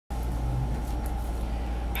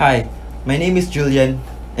Hi, my name is Julian,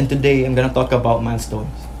 and today I'm gonna talk about milestones.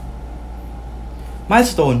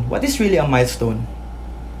 Milestone, what is really a milestone?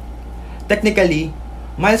 Technically,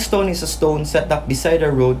 milestone is a stone set up beside a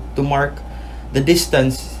road to mark the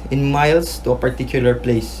distance in miles to a particular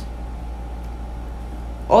place.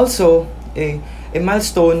 Also, a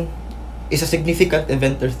milestone is a significant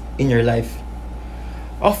event in your life.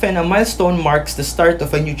 Often, a milestone marks the start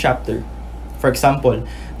of a new chapter. For example,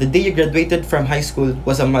 the day you graduated from high school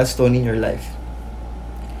was a milestone in your life.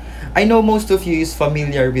 I know most of you is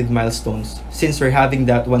familiar with milestones since we're having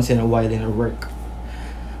that once in a while in our work.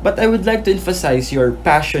 But I would like to emphasize your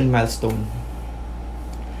passion milestone.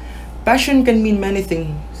 Passion can mean many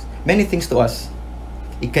things to us.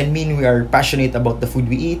 It can mean we are passionate about the food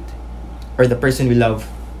we eat or the person we love.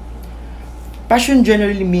 Passion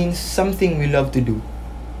generally means something we love to do.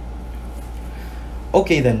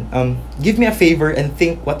 Okay then, give me a favor and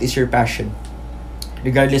think what is your passion.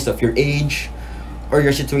 Regardless of your age or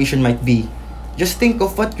your situation might be. Just think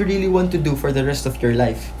of what you really want to do for the rest of your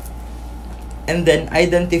life. And then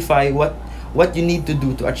identify what you need to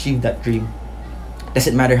do to achieve that dream.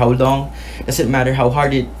 Doesn't matter how long, doesn't matter how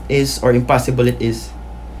hard it is or impossible it is.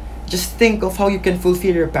 Just think of how you can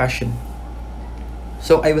fulfill your passion.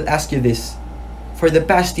 So I will ask you this. For the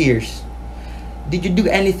past years, did you do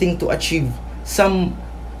anything to achieve some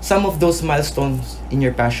of those milestones in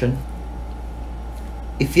your passion?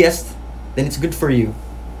 If yes, then it's good for you.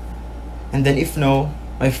 And then if no,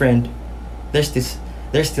 my friend, there's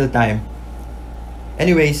still time.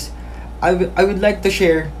 Anyways, I would like to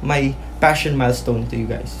share my passion milestone to you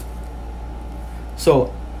guys.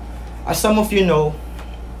 So, as some of you know,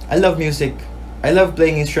 I love music. I love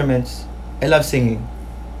playing instruments. I love singing.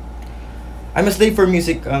 I'm a slave for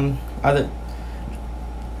music.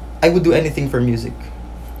 I would do anything for music.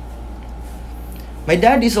 My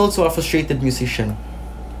dad is also a frustrated musician.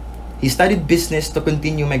 He studied business to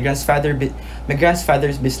continue my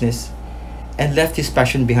grandfather's business and left his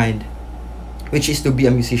passion behind, which is to be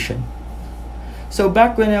a musician. So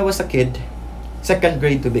back when I was a kid, second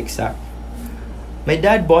grade to be exact, my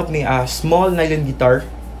dad bought me a small nylon guitar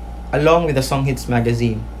along with the Song Hits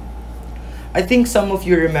magazine. I think some of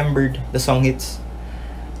you remembered the Song Hits,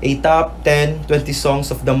 a top 10, 20 songs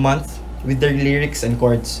of the month with their lyrics and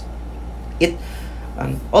chords. It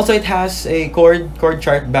has a chord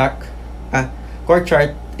chart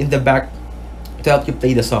in the back to help you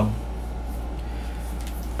play the song.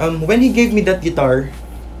 When he gave me that guitar,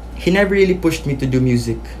 he never really pushed me to do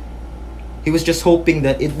music. He was just hoping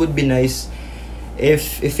that it would be nice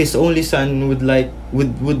if his only son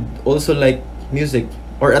would also like music,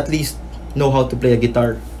 or at least know how to play a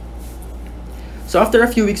guitar. So after a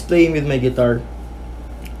few weeks playing with my guitar,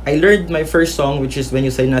 I learned my first song, which is When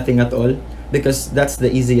You Say Nothing at All, because that's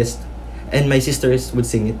the easiest, and my sisters would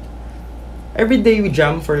sing it. Every day we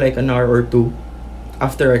jam for like an hour or two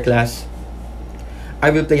after our class. I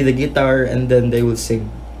will play the guitar and then they will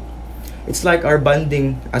sing. It's like our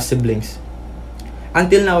bonding as siblings.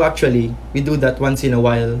 Until now actually, we do that once in a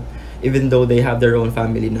while, even though they have their own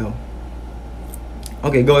family now.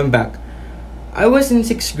 Okay, going back. I was in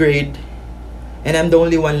 6th grade and I'm the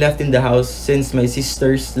only one left in the house since my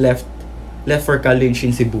sisters left for college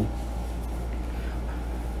in Cebu.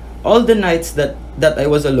 All the nights that I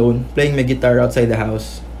was alone playing my guitar outside the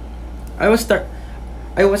house, I was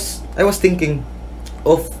thinking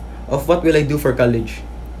of what will I do for college.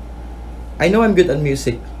 I know I'm good at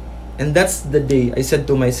music, and that's the day I said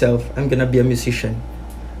to myself, I'm gonna be a musician.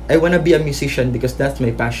 I wanna be a musician because that's my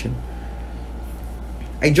passion.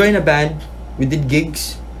 I joined a band. We did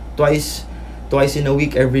gigs twice in a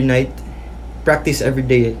week every night, practice every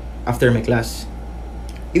day after my class.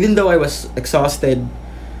 Even though I was exhausted,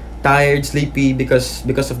 tired, sleepy because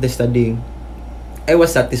of the studying, I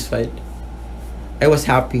was satisfied. I was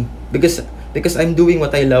happy because I'm doing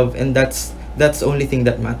what I love, and that's the only thing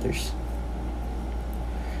that matters.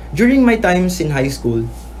 During my times in high school,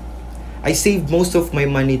 I saved most of my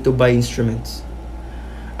money to buy instruments.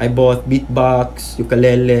 I bought beatbox,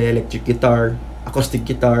 ukulele, electric guitar, acoustic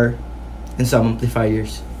guitar, and some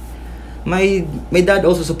amplifiers. My dad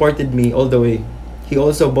also supported me all the way. He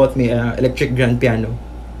also bought me an electric grand piano.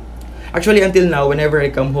 Actually, until now, whenever I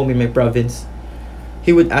come home in my province,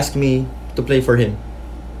 he would ask me to play for him.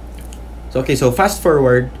 So fast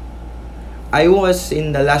forward, I was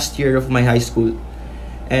in the last year of my high school,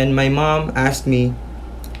 and my mom asked me,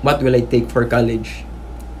 what will I take for college?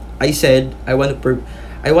 I said, I want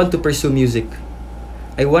to pursue music.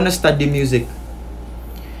 I want to study music.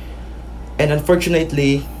 And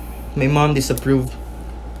unfortunately, my mom disapproved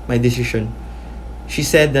my decision. She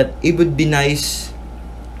said that it would be nice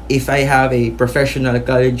if I have a professional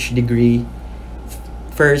college degree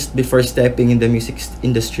first before stepping in the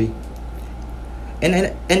industry. And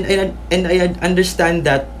I understand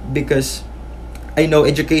that because I know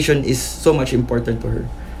education is so much important to her.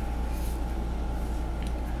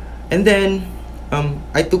 And then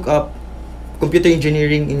I took up computer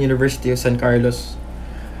engineering in University of San Carlos.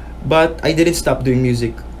 But I didn't stop doing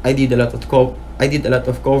music. I did a lot of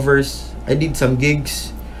covers. I did some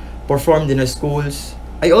gigs, performed in the schools.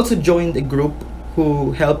 I also joined a group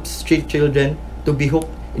who helps street children to be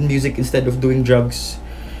hooked in music instead of doing drugs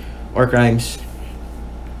or crimes.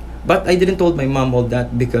 But I didn't told my mom all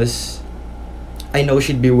that because I know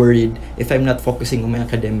she'd be worried if I'm not focusing on my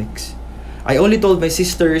academics. I only told my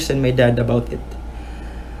sisters and my dad about it.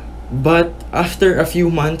 But after a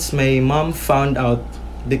few months, my mom found out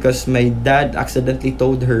because my dad accidentally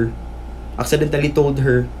told her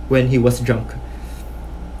when he was drunk.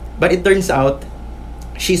 But it turns out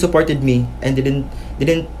she supported me and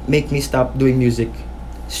didn't make me stop doing music.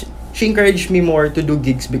 She encouraged me more to do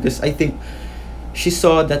gigs because I think she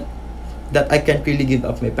saw that I can't really give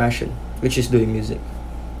up my passion, which is doing music.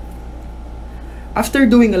 After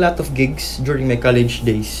doing a lot of gigs during my college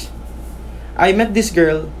days, I met this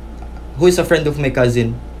girl who is a friend of my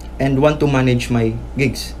cousin and want to manage my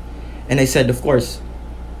gigs. And I said, of course.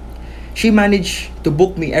 She managed to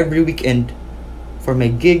book me every weekend for my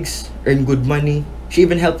gigs, earn good money. She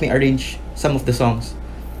even helped me arrange some of the songs.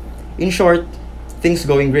 In short, things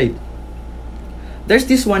going great. There's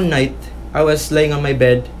this one night, I was laying on my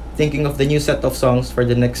bed thinking of the new set of songs for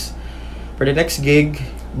the next gig,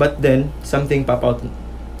 but then something popped out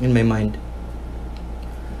in my mind.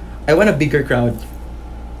 I want a bigger crowd.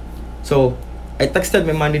 So I texted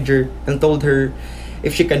my manager and told her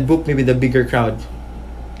if she can book me with a bigger crowd.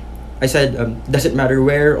 I said, doesn't matter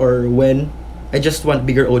where or when, I just want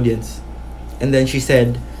bigger audience. And then she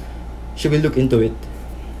said she will look into it.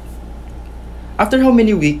 After how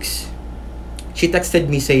many weeks, she texted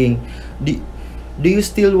me saying, do you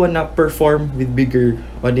still wanna perform with bigger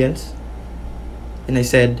audience? And I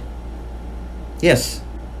said, yes.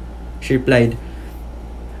 She replied,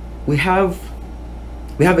 we have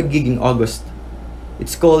a gig in August.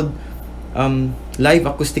 It's called Live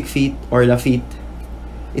Acoustic Feat or Lafitte.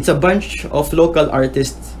 It's a bunch of local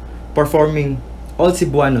artists performing all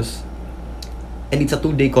Cebuanos. And it's a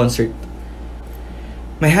 2-day concert.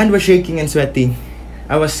 My hand was shaking and sweating.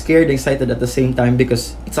 I was scared and excited at the same time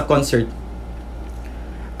because it's a concert.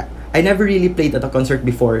 I never really played at a concert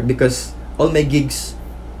before because all my gigs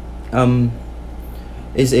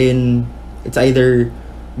it's either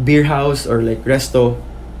beer house or like resto,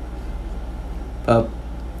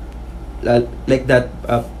 like that.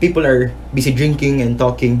 People are busy drinking and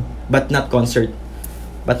talking, but not a concert.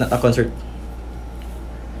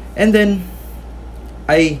 And then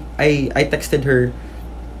I texted her,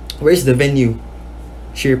 where's the venue?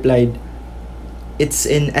 She replied, it's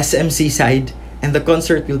in SMC side and the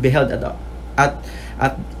concert will be held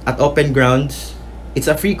at open grounds. It's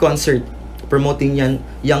a free concert promoting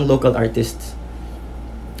young local artists.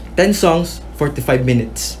 10 songs, 45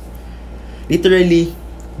 minutes. Literally,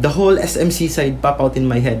 the whole SMC side popped out in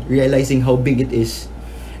my head, realizing how big it is.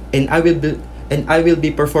 And I will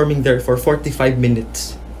be performing there for 45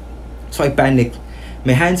 minutes. So I panicked.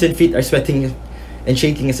 My hands and feet are sweating and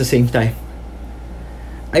shaking at the same time.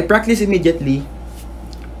 I practiced immediately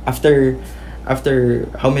after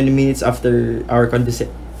how many minutes after our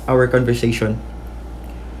conversation.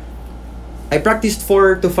 I practiced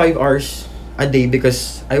 4 to 5 hours a day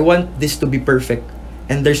because I want this to be perfect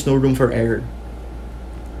and there's no room for error.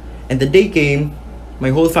 And the day came, my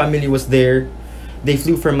whole family was there. They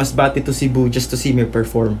flew from Masbate to Cebu just to see me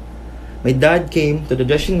perform. My dad came to the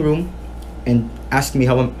dressing room and asked me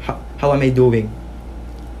how am I doing.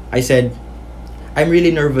 I said, I'm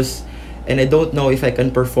really nervous and I don't know if I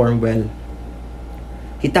can perform well.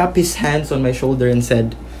 He tapped his hands on my shoulder and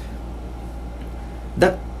said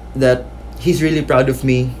that he's really proud of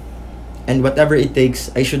me and whatever it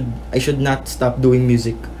takes, I should not stop doing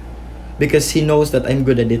music because he knows that I'm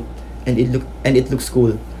good at it and it looks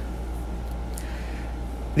cool.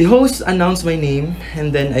 The host announced my name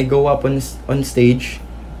and then I go up on stage.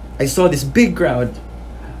 I saw this big crowd,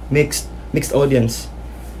 mixed audience,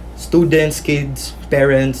 students, kids,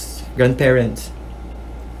 parents, grandparents.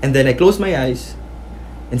 And then I closed my eyes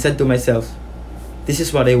and said to myself, this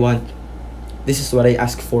is what I want. This is what I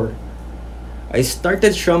asked for. I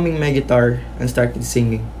started strumming my guitar and started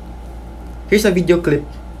singing. Here's a video clip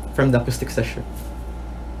from the acoustic session.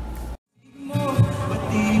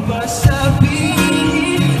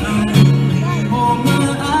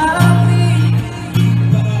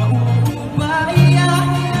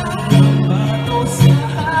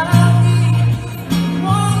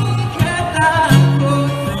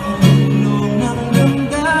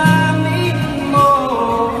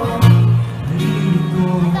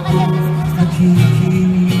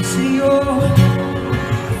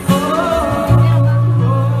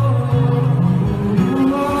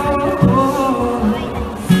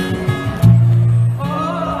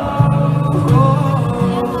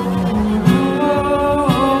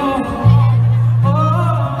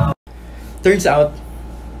 Turns out,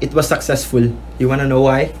 it was successful. You wanna know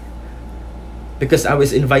why? Because I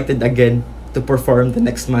was invited again to perform the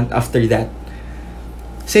next month after that.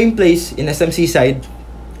 Same place in SM Seaside,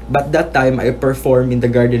 but that time I performed in the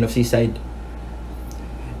Garden of Seaside.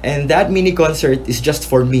 And that mini concert is just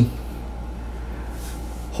for me.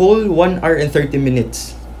 Whole 1 hour and 30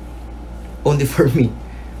 minutes. Only for me.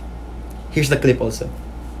 Here's the clip also.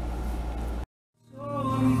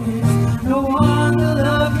 No one to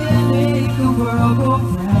love can make the world go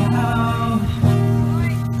round.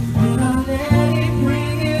 And I'll let it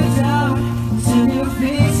bring you down. Turn your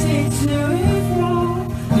face into a frown.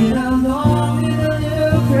 And I'll long with a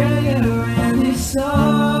little prayer and this song.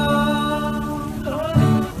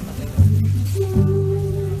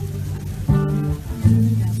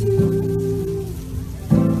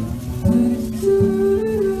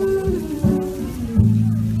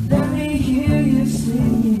 Let me hear you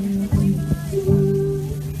singing.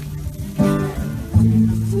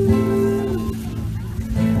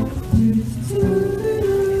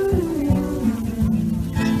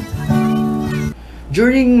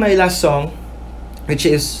 During my last song, which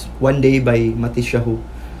is One Day by Matisha Hu,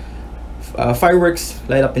 fireworks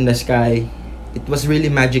light up in the sky. It was really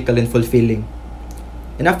magical and fulfilling.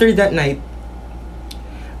 And after that night,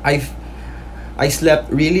 I slept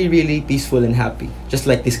really, really peaceful and happy, just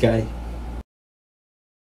like this guy.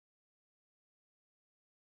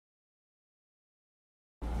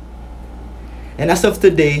 And as of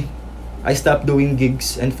today, I stopped doing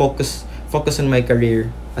gigs and focus on my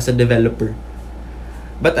career as a developer.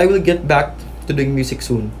 But I will get back to doing music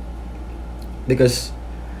soon, because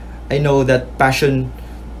I know that passion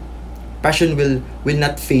will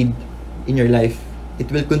not fade in your life.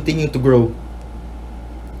 It will continue to grow.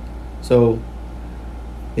 So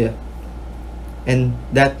yeah. And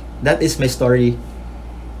that is my story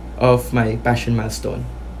of my passion milestone.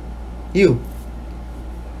 You,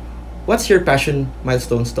 what's your passion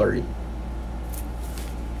milestone story?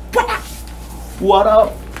 What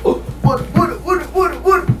up? Oh, what